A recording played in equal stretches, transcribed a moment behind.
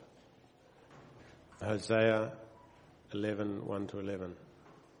Hosea 11:1-11.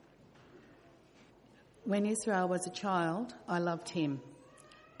 When Israel was a child, I loved him,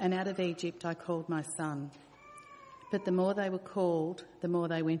 and out of Egypt I called my son. But the more they were called, the more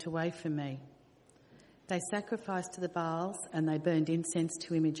they went away from me. They sacrificed to the Baals, and they burned incense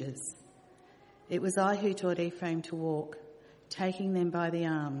to images. It was I who taught Ephraim to walk, taking them by the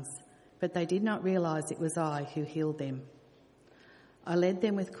arms, but they did not realise it was I who healed them. I led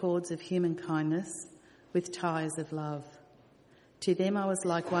them with cords of human kindness, with ties of love. To them I was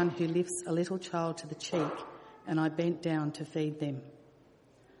like one who lifts a little child to the cheek, and I bent down to feed them.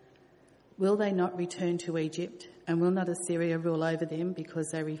 Will they not return to Egypt, and will not Assyria rule over them because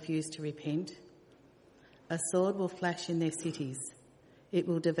they refuse to repent? A sword will flash in their cities. It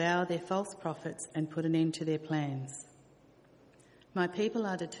will devour their false prophets and put an end to their plans. My people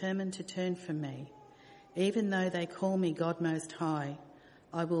are determined to turn from me. Even though they call me God Most High,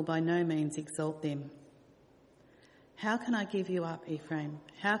 I will by no means exalt them. How can I give you up, Ephraim?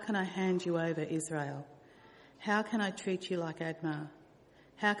 How can I hand you over, Israel? How can I treat you like Admah?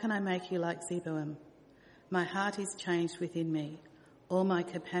 How can I make you like Zeboim? My heart is changed within me. All my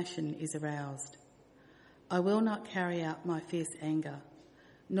compassion is aroused. I will not carry out my fierce anger,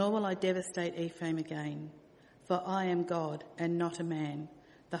 nor will I devastate Ephraim again. For I am God and not a man,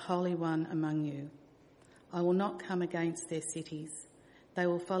 the Holy One among you. I will not come against their cities. They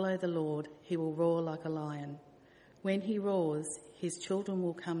will follow the Lord. He will roar like a lion. When he roars, his children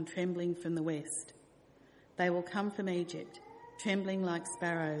will come trembling from the west. They will come from Egypt, trembling like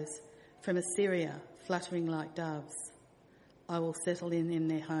sparrows, from Assyria, fluttering like doves. I will settle in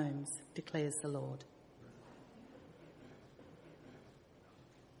their homes, declares the Lord.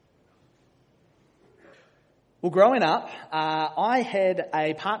 Well, growing up, I had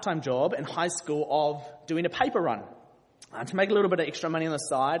a part-time job in high school of doing a paper run. To make a little bit of extra money on the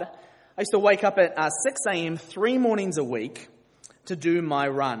side, I used to wake up at 6 a.m. 3 mornings a week to do my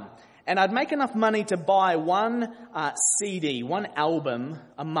run. And I'd make enough money to buy one CD, one album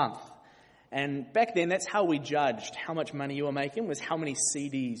a month. And back then, that's how we judged how much money you were making, was how many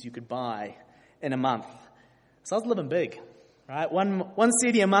CDs you could buy in a month. So I was living big, right? One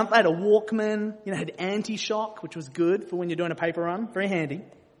CD a month. I had a Walkman, had anti-shock, which was good for when you're doing a paper run. Very handy.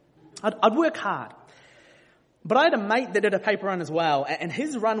 I'd work hard. But I had a mate that did a paper run as well, and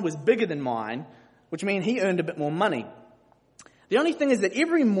his run was bigger than mine, which meant he earned a bit more money. The only thing is that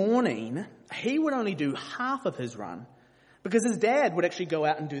every morning, he would only do half of his run, because his dad would actually go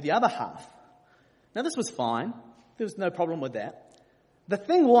out and do the other half. Now, this was fine. There was no problem with that. The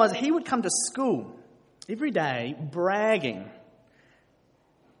thing was, he would come to school every day bragging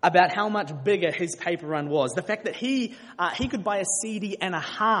about how much bigger his paper run was. The fact that he could buy a CD and a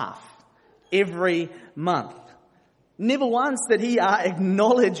half every month. Never once did he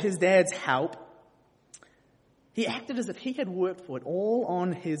acknowledge his dad's help. He acted as if he had worked for it all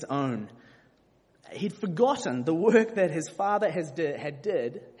on his own. He'd forgotten the work that his father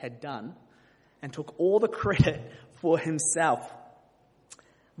had done, and took all the credit for himself.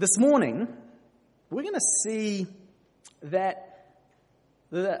 This morning, we're going to see that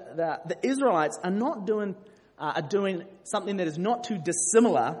the Israelites are doing something that is not too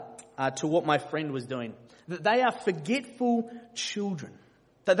dissimilar to what my friend was doing. That they are forgetful children.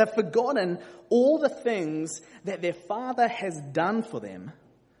 That they've forgotten all the things that their father has done for them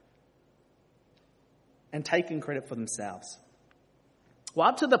and taken credit for themselves. Well,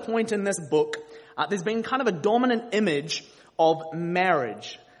 up to the point in this book, there's been kind of a dominant image of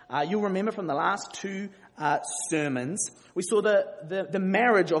marriage. You'll remember from the last two sermons, we saw the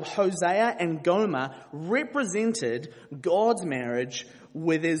marriage of Hosea and Gomer represented God's marriage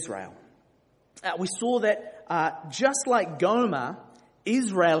with Israel. We saw that just like Gomer,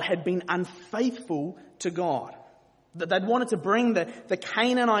 Israel had been unfaithful to God. That they'd wanted to bring the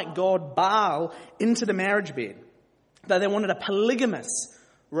Canaanite god Baal into the marriage bed. That they wanted a polygamous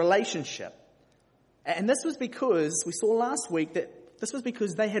relationship. And this was because, we saw last week, that this was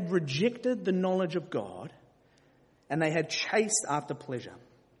because they had rejected the knowledge of God and they had chased after pleasure.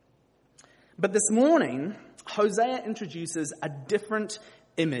 But this morning, Hosea introduces a different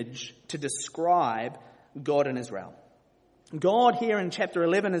image to describe God and Israel. God here in chapter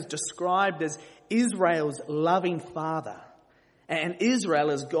 11 is described as Israel's loving father, and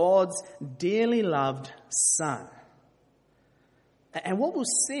Israel is God's dearly loved son. And what we'll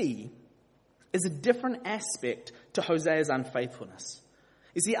see is a different aspect to Hosea's unfaithfulness.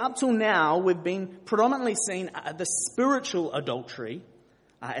 You see, up till now, we've been predominantly seeing the spiritual adultery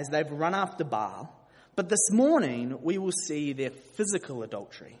as they've run after Baal. But this morning, we will see their physical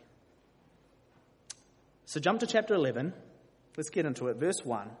adultery. So jump to chapter 11. Let's get into it. Verse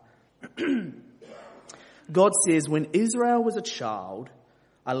 1. God says, when Israel was a child,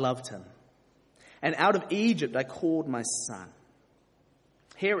 I loved him. And out of Egypt I called my son.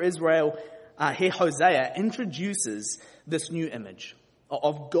 Here Hosea introduces this new image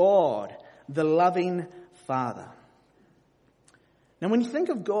of God, the loving Father. Now, when you think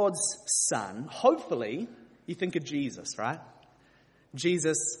of God's Son, hopefully you think of Jesus, right?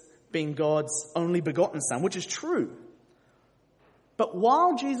 Jesus being God's only begotten Son, which is true. But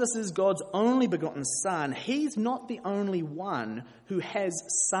while Jesus is God's only begotten Son, he's not the only one who has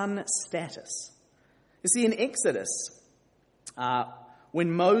son status. You see, in Exodus,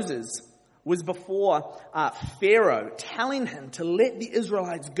 when Moses was before Pharaoh telling him to let the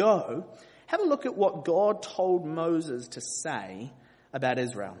Israelites go, have a look at what God told Moses to say about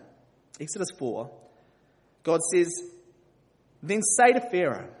Israel. Exodus 4, God says, "Then say to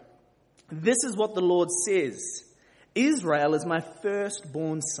Pharaoh, this is what the Lord says, Israel is my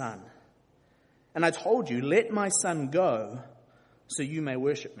firstborn son. And I told you, let my son go so you may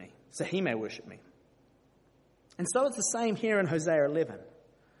worship me, so he may worship me." And so it's the same here in Hosea 11.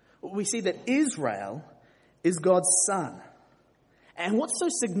 We see that Israel is God's son. And what's so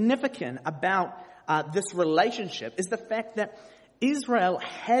significant about this relationship is the fact that Israel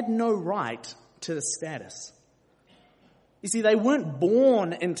had no right to the status. You see, they weren't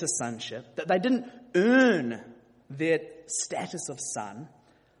born into sonship, that they didn't earn their status of son.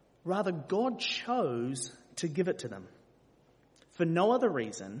 Rather, God chose to give it to them for no other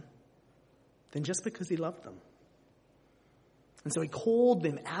reason than just because he loved them. And so he called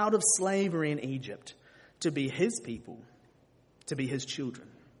them out of slavery in Egypt to be his people, to be his children.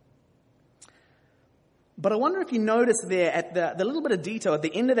 But I wonder if you notice there at the little bit of detail at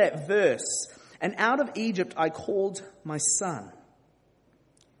the end of that verse, "And out of Egypt I called my son."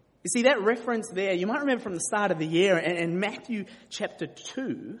 You see, that reference there, you might remember from the start of the year in Matthew chapter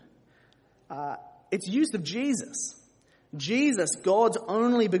 2, it's used of Jesus. Jesus, God's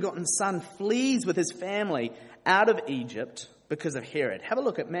only begotten son, flees with his family out of Egypt because of Herod. Have a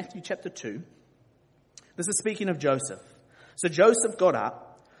look at Matthew chapter 2. This is speaking of Joseph. So Joseph got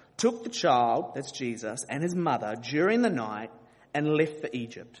up, took the child, that's Jesus, and his mother during the night and left for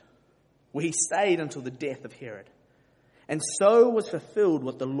Egypt, where he stayed until the death of Herod. And so was fulfilled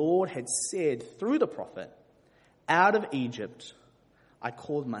what the Lord had said through the prophet, "Out of Egypt I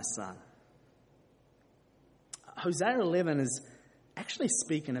called my son." Hosea 11 is actually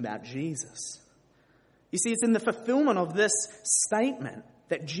speaking about Jesus. You see, it's in the fulfillment of this statement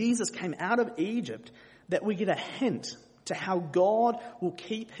that Jesus came out of Egypt that we get a hint to how God will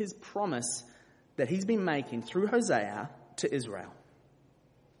keep his promise that he's been making through Hosea to Israel.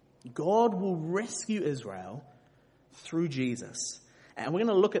 God will rescue Israel through Jesus. And we're going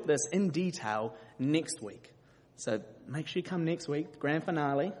to look at this in detail next week. So make sure you come next week, the grand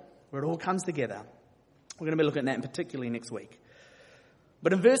finale, where it all comes together. We're going to be looking at that particularly next week.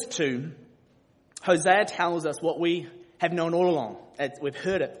 But in verse 2, Hosea tells us what we have known all along. We've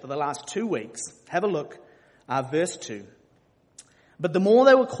heard it for the last 2 weeks. Have a look, verse 2. "But the more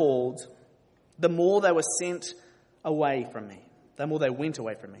they were called, the more they were sent away from me. The more they went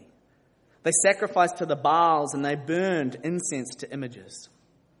away from me. They sacrificed to the Baals and they burned incense to images."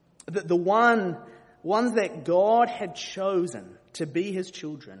 The ones that God had chosen to be his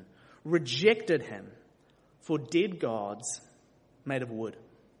children rejected him for dead gods made of wood.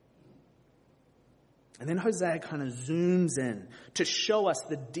 And then Hosea kind of zooms in to show us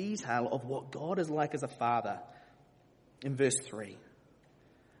the detail of what God is like as a father. In verse 3,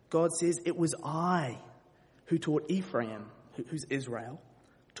 God says, "It was I who taught Ephraim," who's Israel,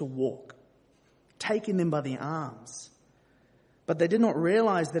 "to walk, taking them by the arms. But they did not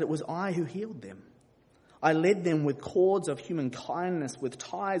realize that it was I who healed them. I led them with cords of human kindness, with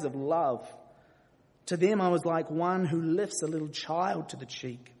ties of love. To them I was like one who lifts a little child to the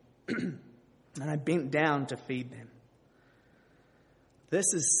cheek, and I bent down to feed them."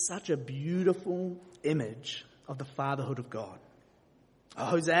 This is such a beautiful image of the fatherhood of God.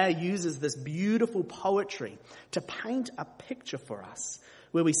 Hosea uses this beautiful poetry to paint a picture for us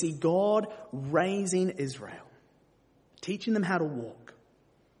where we see God raising Israel, teaching them how to walk,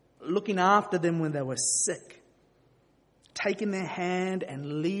 looking after them when they were sick, taking their hand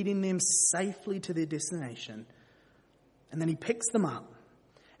and leading them safely to their destination. And then he picks them up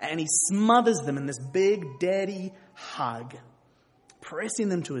and he smothers them in this big daddy hug, pressing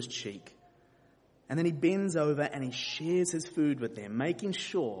them to his cheek. And then he bends over and he shares his food with them, making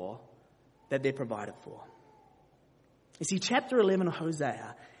sure that they're provided for. You see, chapter 11 of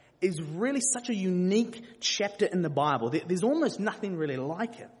Hosea is really such a unique chapter in the Bible. There's almost nothing really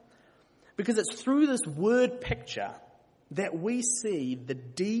like it. Because it's through this word picture that we see the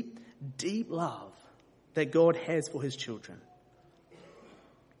deep, deep love that God has for his children.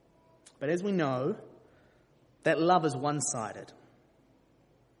 But as we know, that love is one-sided.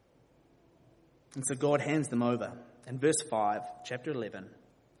 And so God hands them over. In verse 5, chapter 11,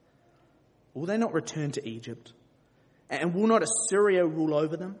 will they not return to Egypt? And will not Assyria rule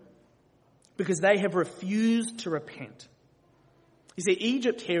over them? Because they have refused to repent. You see,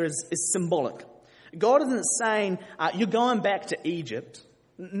 Egypt here is symbolic. God isn't saying, you're going back to Egypt.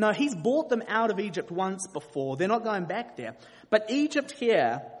 No, he's brought them out of Egypt once before. They're not going back there. But Egypt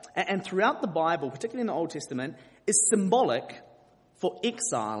here, and throughout the Bible, particularly in the Old Testament, is symbolic for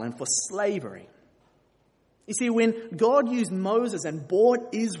exile and for slavery. You see, when God used Moses and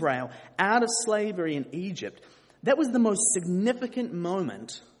brought Israel out of slavery in Egypt, that was the most significant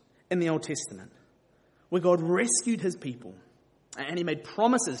moment in the Old Testament, where God rescued his people, and he made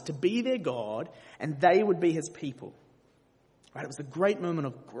promises to be their God, and they would be his people. Right? It was a great moment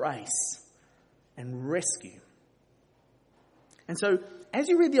of grace and rescue. And so, as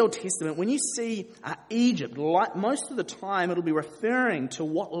you read the Old Testament, when you see Egypt, most of the time it'll be referring to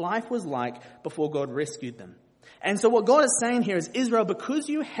what life was like before God rescued them. And so what God is saying here is, Israel, because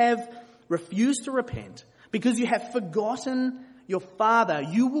you have refused to repent, because you have forgotten your father,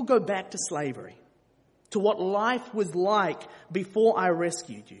 you will go back to slavery, to what life was like before I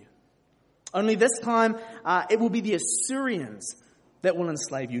rescued you. Only this time, it will be the Assyrians that will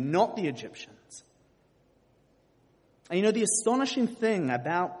enslave you, not the Egyptians. And you know, the astonishing thing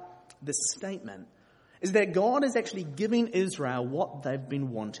about this statement is that God is actually giving Israel what they've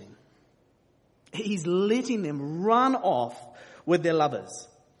been wanting. He's letting them run off with their lovers.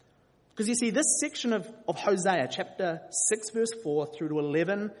 Because you see, this section of Hosea, chapter 6, verse 4 through to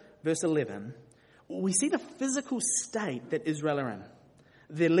 11, verse 11, we see the physical state that Israel are in.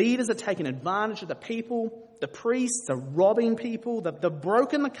 Their leaders are taking advantage of the people, the priests are robbing people, they've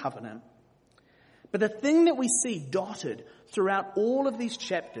broken the covenant. But the thing that we see dotted throughout all of these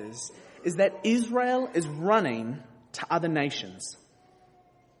chapters is that Israel is running to other nations.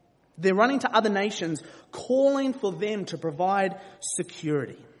 They're running to other nations, calling for them to provide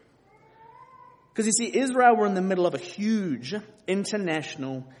security. Because you see, Israel were in the middle of a huge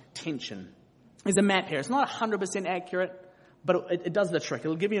international tension. There's a map here. It's not 100% accurate, but it does the trick.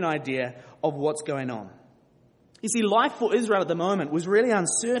 It'll give you an idea of what's going on. You see, life for Israel at the moment was really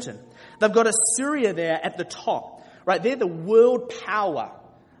uncertain. They've got Assyria there at the top, right? They're the world power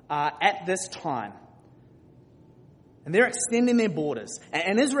at this time. And they're extending their borders.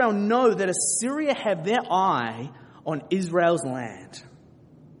 And Israel know that Assyria have their eye on Israel's land.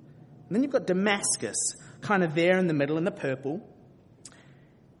 And then you've got Damascus kind of there in the middle in the purple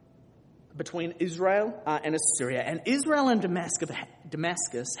between Israel and Assyria. And Israel and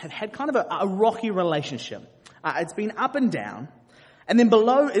Damascus have had kind of a rocky relationship. It's been up and down. And then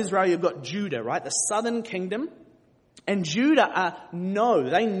below Israel, you've got Judah, right? The southern kingdom. And Judah know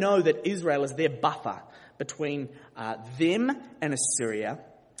that Israel is their buffer between them and Assyria.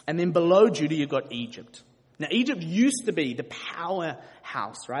 And then below Judah, you've got Egypt. Now, Egypt used to be the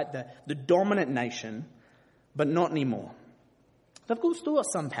powerhouse, right? The dominant nation, but not anymore. They've still got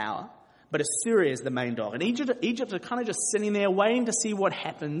some power, but Assyria is the main dog. And Egypt are kind of just sitting there waiting to see what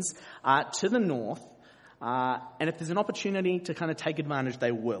happens to the north. And if there's an opportunity to kind of take advantage,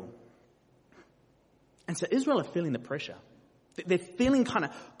 they will. And so Israel are feeling the pressure. They're feeling kind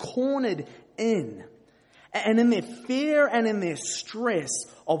of cornered in. And in their fear and in their stress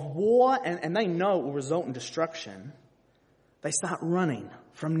of war, and they know it will result in destruction, they start running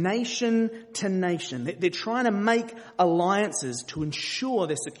from nation to nation. They're trying to make alliances to ensure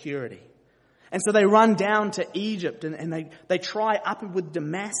their security. And so they run down to Egypt and they try up with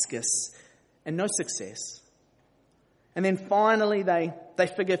Damascus and no success. And then finally they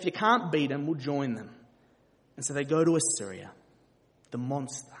figure if you can't beat them, we'll join them. And so they go to Assyria, the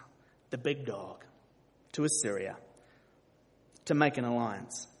monster, the big dog, to Assyria to make an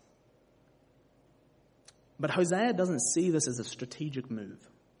alliance. But Hosea doesn't see this as a strategic move.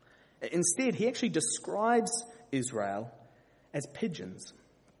 Instead, he actually describes Israel as pigeons.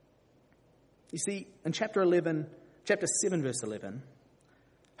 You see, in chapter 7, verse 11,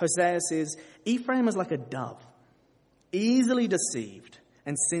 Hosea says, Ephraim is like a dove, easily deceived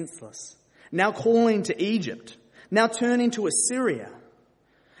and senseless, now calling to Egypt, now turning to Assyria.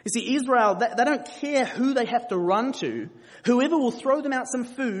 You see, Israel, they don't care who they have to run to. Whoever will throw them out some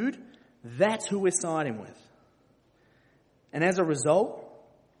food, that's who we're siding with. And as a result,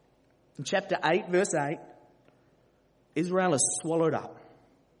 in chapter 8, verse 8, Israel is swallowed up.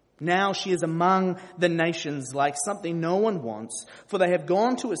 Now she is among the nations like something no one wants, for they have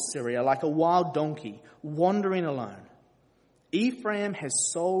gone to Assyria like a wild donkey, wandering alone. Ephraim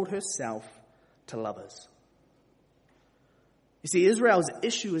has sold herself to lovers. You see, Israel's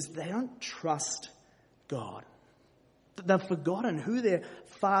issue is they don't trust God. They've forgotten who their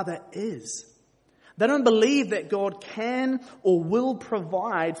Father is. They don't believe that God can or will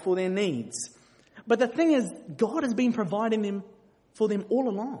provide for their needs. But the thing is, God has been providing them for them all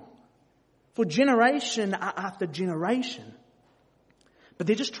along, for generation after generation. But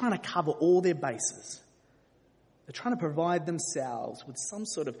they're just trying to cover all their bases. They're trying to provide themselves with some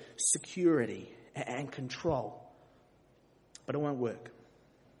sort of security and control. But it won't work.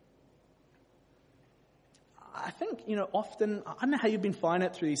 I think, often, I don't know how you've been finding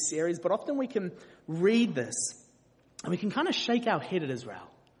it through these series, but often we can read this and we can kind of shake our head at Israel.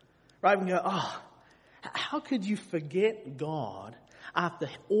 Right? We can go, how could you forget God after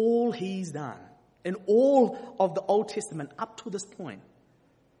all he's done in all of the Old Testament up to this point?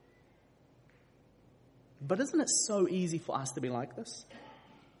 But isn't it so easy for us to be like this?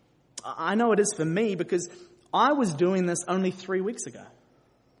 I know it is for me, because I was doing this only 3 weeks ago.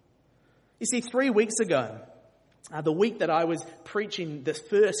 You see, 3 weeks ago, the week that I was preaching the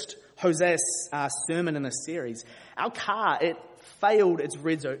first Hosea sermon in this series, our car, it failed its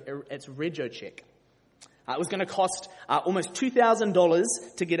rego check. It was going to cost almost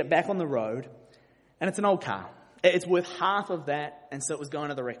 $2,000 to get it back on the road, and it's an old car. It's worth half of that, and so it was going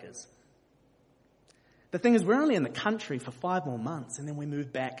to the wreckers. The thing is, we're only in the country for 5 more months, and then we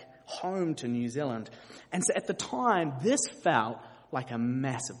move back home to New Zealand. And so at the time, this felt like a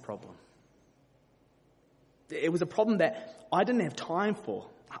massive problem. It was a problem that I didn't have time for.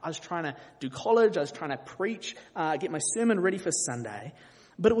 I was trying to do college, I was trying to preach, get my sermon ready for Sunday.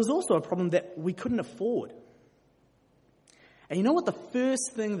 But it was also a problem that we couldn't afford. And you know what the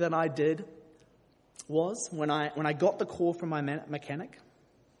first thing that I did was when I got the call from my mechanic?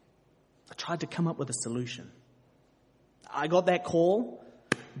 I tried to come up with a solution. I got that call,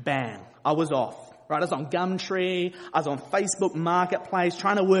 bang, I was off. Right, I was on Gumtree, I was on Facebook Marketplace,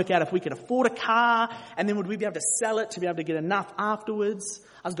 trying to work out if we could afford a car, and then would we be able to sell it to be able to get enough afterwards.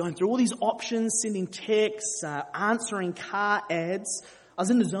 I was going through all these options, sending texts, answering car ads. I was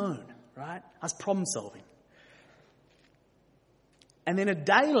in the zone, right? I was problem solving. And then a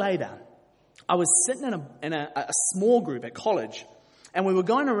day later, I was sitting in a small group at college, and we were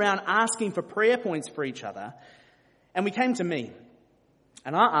going around asking for prayer points for each other, and we came to me.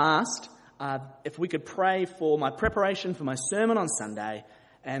 And I asked if we could pray for my preparation for my sermon on Sunday,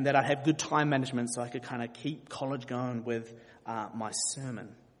 and that I'd have good time management so I could kind of keep college going with my sermon.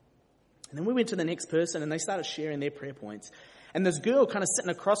 And then we went to the next person, and they started sharing their prayer points. And this girl kind of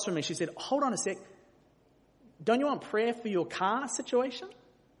sitting across from me, she said, hold on a sec, don't you want prayer for your car situation?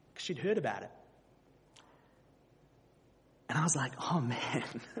 Because she'd heard about it. And I was like, oh man,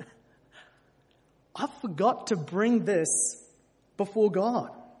 I forgot to bring this before God.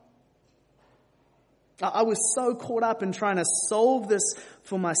 I was so caught up in trying to solve this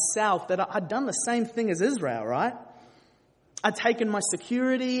for myself that I'd done the same thing as Israel, right? I'd taken my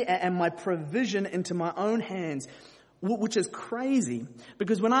security and my provision into my own hands, which is crazy,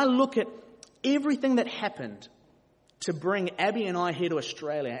 because when I look at everything that happened to bring Abby and I here to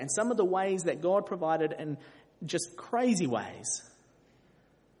Australia, and some of the ways that God provided in just crazy ways,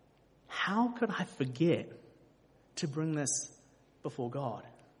 how could I forget to bring this before God?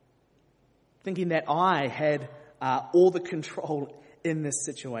 Thinking that I had all the control in this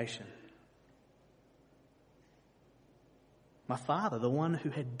situation. My Father, the one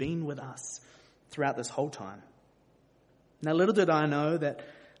who had been with us throughout this whole time. Now, little did I know that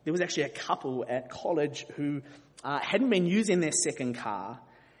there was actually a couple at college who hadn't been using their second car.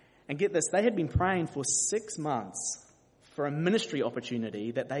 And get this, they had been praying for 6 months for a ministry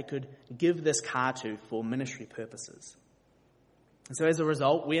opportunity that they could give this car to for ministry purposes. And so as a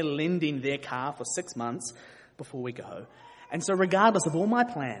result, we're lending their car for 6 months before we go. And so regardless of all my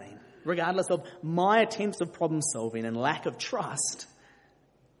planning, regardless of my attempts of problem solving and lack of trust,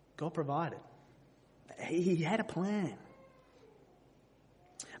 God provided. He had a plan.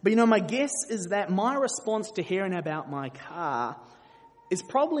 But my guess is that my response to hearing about my car is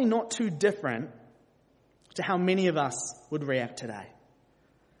probably not too different to how many of us would react today.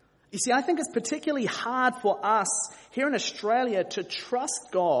 You see, I think it's particularly hard for us here in Australia to trust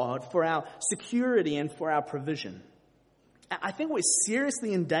God for our security and for our provision. I think we're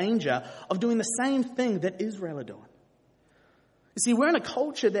seriously in danger of doing the same thing that Israel are doing. You see, we're in a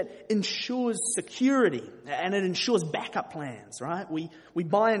culture that ensures security and it ensures backup plans, right? We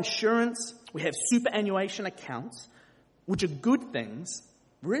buy insurance, we have superannuation accounts, which are good things,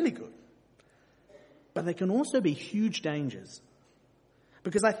 really good. But they can also be huge dangers.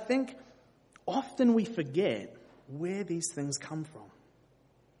 Because I think often we forget where these things come from.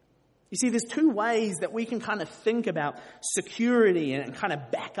 You see, there's two ways that we can kind of think about security and kind of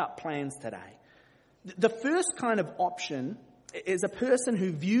backup plans today. The first kind of option is a person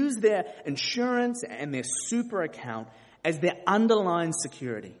who views their insurance and their super account as their underlying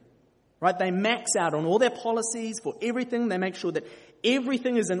security. Right? They max out on all their policies for everything. They make sure that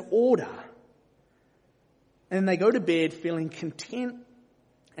everything is in order. And they go to bed feeling content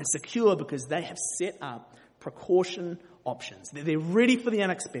and secure because they have set up precaution options. They're ready for the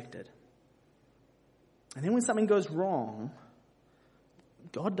unexpected. And then when something goes wrong,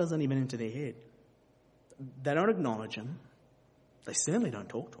 God doesn't even enter their head. They don't acknowledge him. They certainly don't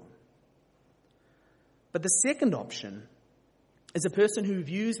talk to him. But the second option is a person who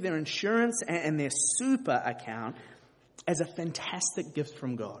views their insurance and their super account as a fantastic gift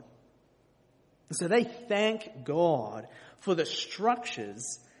from God. And so they thank God for the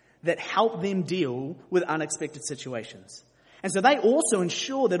structures that help them deal with unexpected situations. And so they also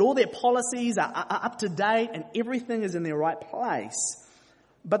ensure that all their policies are up to date and everything is in their right place.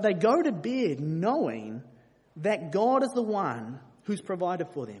 But they go to bed knowing that God is the one who's provided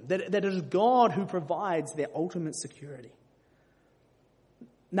for them. That it is God who provides their ultimate security.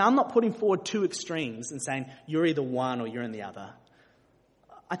 Now, I'm not putting forward two extremes and saying you're either one or you're in the other.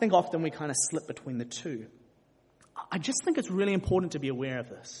 I think often we kind of slip between the two. I just think it's really important to be aware of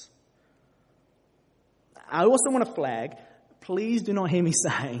this. I also want to flag, please do not hear me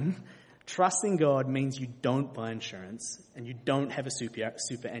saying trusting God means you don't buy insurance and you don't have a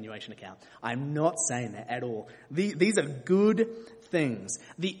superannuation account. I'm not saying that at all. These are good things.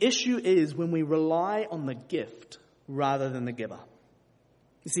 The issue is when we rely on the gift rather than the giver.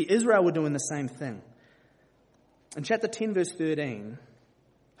 You see, Israel were doing the same thing. In chapter 10, verse 13,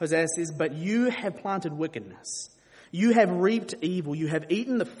 Hosea says, "But you have planted wickedness. You have reaped evil. You have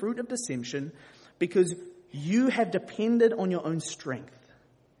eaten the fruit of deception because you have depended on your own strength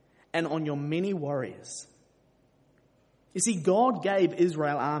and on your many warriors." You see, God gave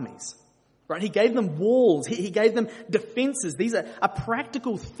Israel armies, right? He gave them walls. He gave them defenses. These are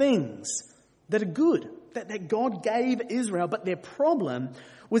practical things that are good, that God gave Israel. But their problem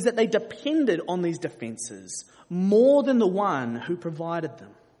was that they depended on these defenses more than the one who provided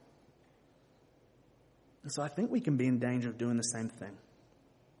them. And so I think we can be in danger of doing the same thing.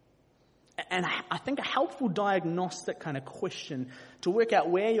 And I think a helpful diagnostic kind of question to work out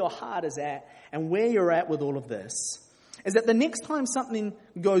where your heart is at and where you're at with all of this is that the next time something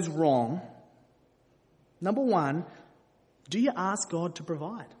goes wrong, number one, do you ask God to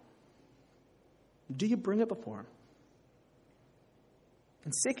provide? Do you bring it before him?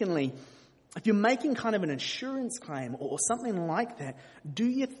 And secondly, if you're making kind of an insurance claim or something like that, do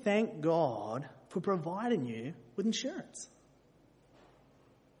you thank God for providing you with insurance?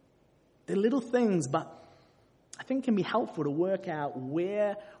 They're little things, but I think can be helpful to work out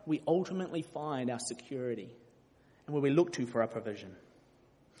where we ultimately find our security and where we look to for our provision.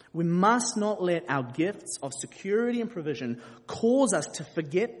 We must not let our gifts of security and provision cause us to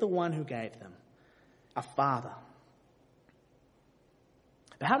forget the one who gave them, our Father.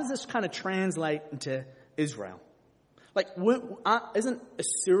 But how does this kind of translate into Israel? Like, isn't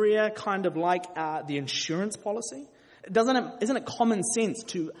Assyria kind of like the insurance policy? Isn't it common sense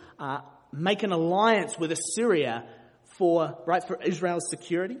to make an alliance with Assyria for Israel's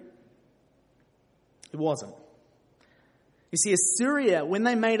security? It wasn't. You see, Assyria, when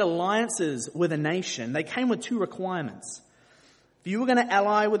they made alliances with a nation, they came with two requirements. If you were going to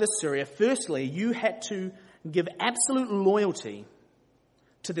ally with Assyria, firstly, you had to give absolute loyalty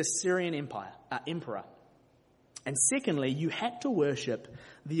to the Assyrian emperor. And secondly, you had to worship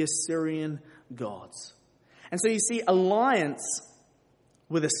the Assyrian gods. And so you see, alliance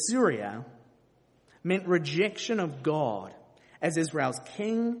with Assyria meant rejection of God as Israel's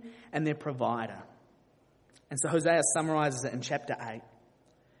king and their provider. And so Hosea summarizes it in chapter 8.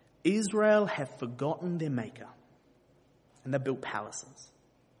 Israel have forgotten their maker, and they built palaces.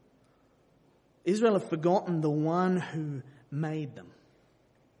 Israel have forgotten the one who made them,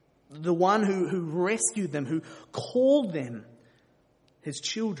 the one who rescued them, who called them his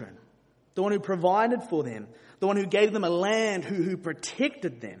children, the one who provided for them, the one who gave them a land, who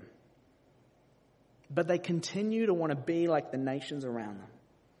protected them. But they continue to want to be like the nations around them.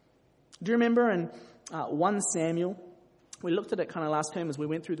 Do you remember in 1 Samuel, we looked at it kind of last time as we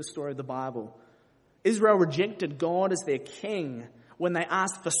went through the story of the Bible. Israel rejected God as their king when they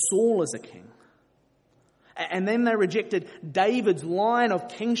asked for Saul as a king. And then they rejected David's line of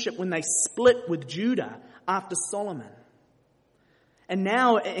kingship when they split with Judah after Solomon. And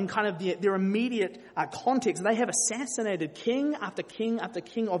now, in kind of their immediate context, they have assassinated king after king after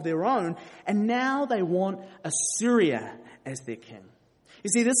king of their own, and now they want Assyria as their king. You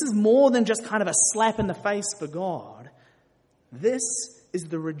see, this is more than just kind of a slap in the face for God. This is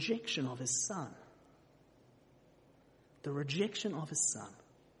the rejection of his Son. The rejection of his Son.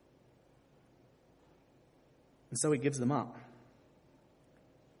 And so he gives them up.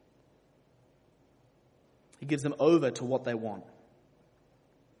 He gives them over to what they want.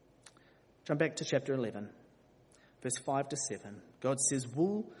 Jump back to chapter 11, verse 5 to 7. God says,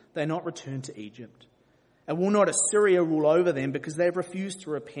 will they not return to Egypt? And will not Assyria rule over them because they have refused to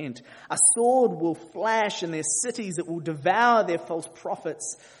repent? A sword will flash in their cities. It will devour their false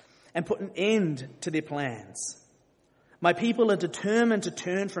prophets and put an end to their plans. My people are determined to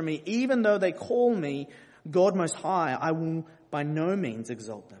turn from me. Even though they call me God Most High, I will by no means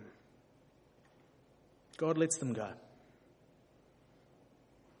exalt them. God lets them go.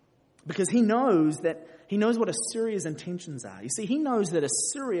 Because he knows what Assyria's intentions are. You see, he knows that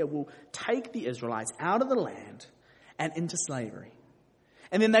Assyria will take the Israelites out of the land and into slavery.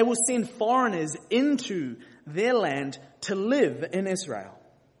 And then they will send foreigners into their land to live in Israel.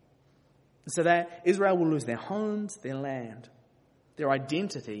 So that Israel will lose their homes, their land, their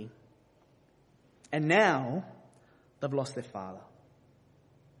identity. And now they've lost their father.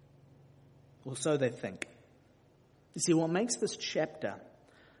 Or so they think. You see, what makes this chapter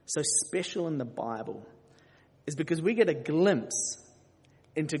so special in the Bible is because we get a glimpse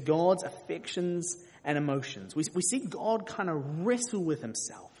into God's affections and emotions. We see God kind of wrestle with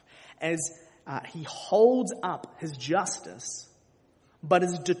himself as he holds up his justice, but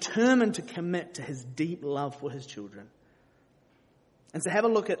is determined to commit to his deep love for his children. And so have a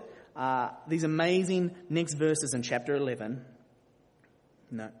look at these amazing next verses in chapter 11.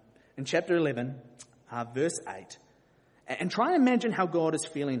 In chapter 11, verse 8. And try and imagine how God is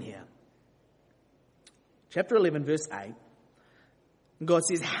feeling here. Chapter 11, verse 8. God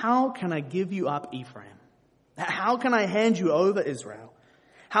says, how can I give you up, Ephraim? How can I hand you over, Israel?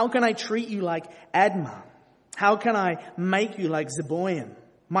 How can I treat you like Admah? How can I make you like Zeboim?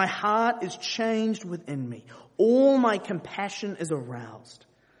 My heart is changed within me. All my compassion is aroused.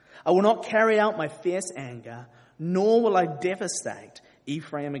 I will not carry out my fierce anger, nor will I devastate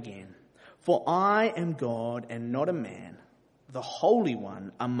Ephraim again. For I am God and not a man, the Holy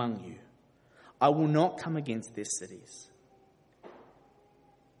One among you. I will not come against their cities.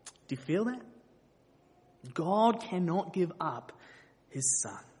 Do you feel that? God cannot give up his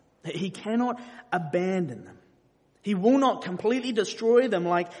Son. He cannot abandon them. He will not completely destroy them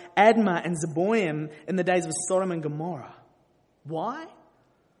like Admah and Zeboim in the days of Sodom and Gomorrah. Why?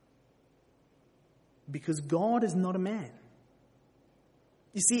 Because God is not a man.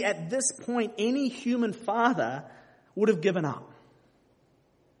 You see, at this point, any human father would have given up.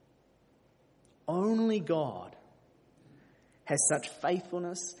 Only God has such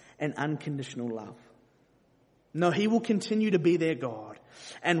faithfulness and unconditional love. No, he will continue to be their God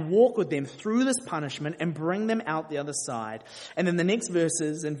and walk with them through this punishment and bring them out the other side. And then the next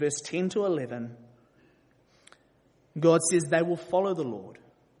verses, in verse 10 to 11, God says they will follow the Lord.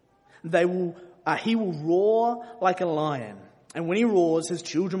 He will roar like a lion. And when he roars, his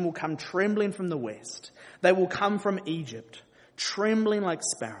children will come trembling from the west. They will come from Egypt, trembling like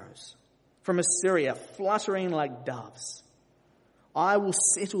sparrows. From Assyria, fluttering like doves. I will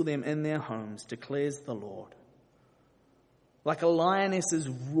settle them in their homes, declares the Lord. Like a lioness's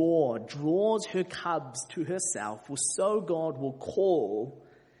roar draws her cubs to herself, so God will call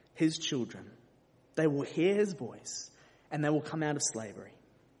his children. They will hear his voice, and they will come out of slavery.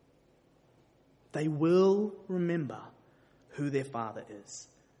 They will remember who their father is,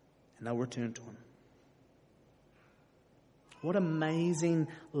 and they'll return to him. What amazing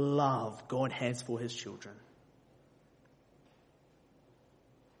love God has for his children.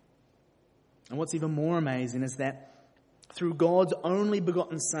 And what's even more amazing is that through God's only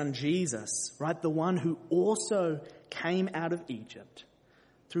begotten Son, Jesus, right, the one who also came out of Egypt,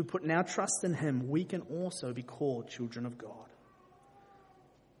 through putting our trust in him, we can also be called children of God.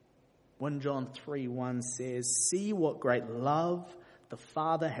 1 John 3:1 says, see what great love the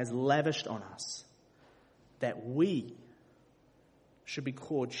Father has lavished on us, that we should be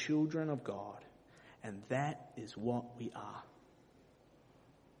called children of God, and that is what we are.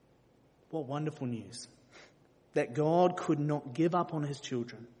 What wonderful news. That God could not give up on his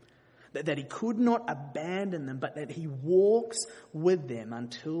children, that he could not abandon them, but that he walks with them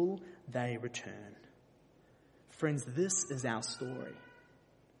until they return. Friends, this is our story.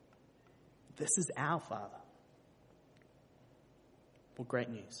 This is our Father. What great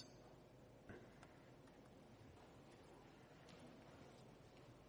news.